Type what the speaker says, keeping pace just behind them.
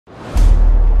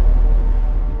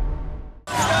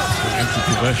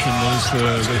possession, those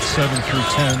 7 through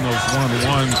 10, those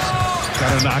 1-on-ones.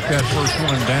 Got to knock that first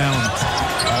one down.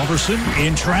 Alderson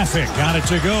in traffic, got it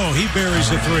to go. He buries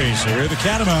the three. So here are the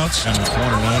Catamounts. And it's not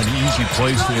an easy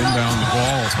place to inbound the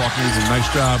ball. Faulkner did a nice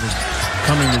job of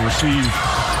coming to receive.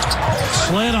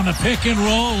 Sled on the pick and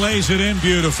roll, lays it in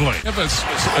beautifully. Yeah, but it's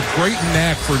a great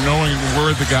knack for knowing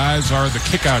where the guys are, the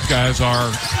kickout guys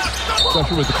are,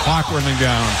 especially with the clock running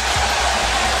down.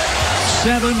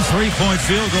 7 3-point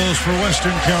field goals for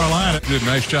Western Carolina. Did a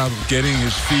nice job of getting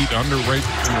his feet under right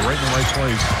in the right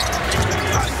place.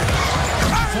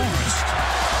 Forrest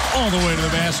all the way to the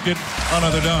basket.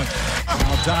 Another dunk.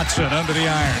 Now Dotson under the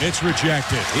iron. It's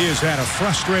rejected. He has had a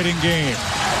frustrating game.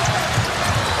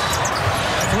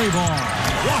 Free ball.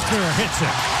 Walker hits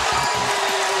it.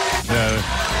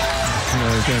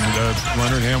 Again,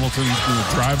 Leonard Hamilton's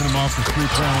driving him off the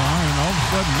three-point line, and all of a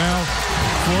sudden now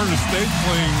Florida State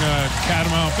playing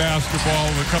Catamount basketball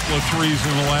with a couple of threes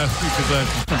in the last week of that.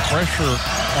 Some pressure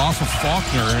off of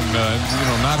Faulkner and,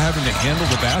 not having to handle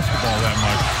the basketball that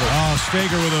much. Oh,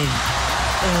 Stager with a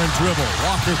errant dribble.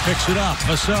 Walker picks it up.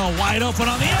 Vassell wide open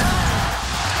on the end.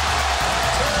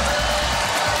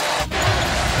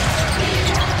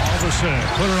 Alderson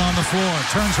put it on the floor.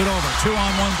 Turns it over.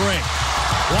 2-on-1 break.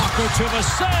 Walker to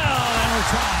Vassell, and we're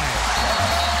tied.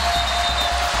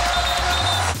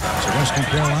 So Western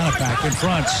Carolina back in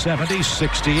front,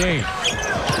 70-68.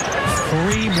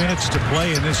 3 minutes to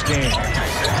play in this game.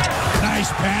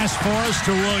 Nice pass for us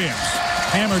to Williams.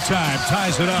 Hammer time,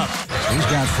 ties it up. He's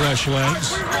got fresh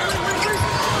legs.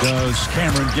 Does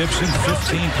Cameron Gibson,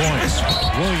 15 points.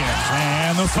 Williams,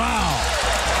 and the foul.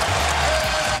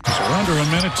 So under a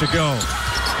minute to go.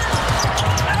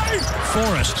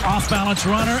 Forrest, off-balance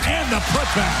runner, and the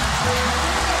putback.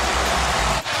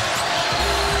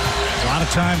 A lot of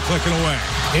time clicking away.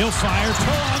 He'll fire,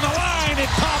 toe on the line, it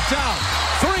popped out.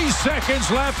 3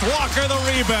 seconds left, Walker the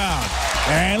rebound.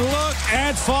 And look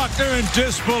at Faulkner in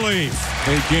disbelief.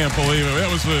 They can't believe it.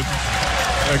 That was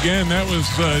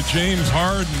James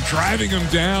Harden driving him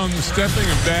down, stepping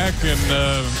him back,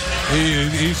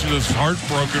 and he's just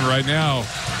heartbroken right now.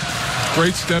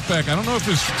 Great step back. I don't know if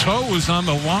his toe was on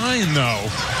the line, though.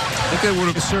 I think they would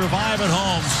have survived at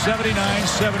home.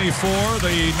 79-74.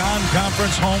 The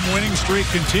non-conference home winning streak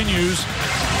continues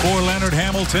for Leonard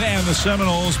Hamilton and the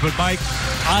Seminoles. But, Mike,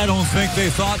 I don't think they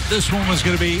thought this one was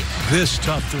going to be this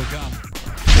tough to accomplish.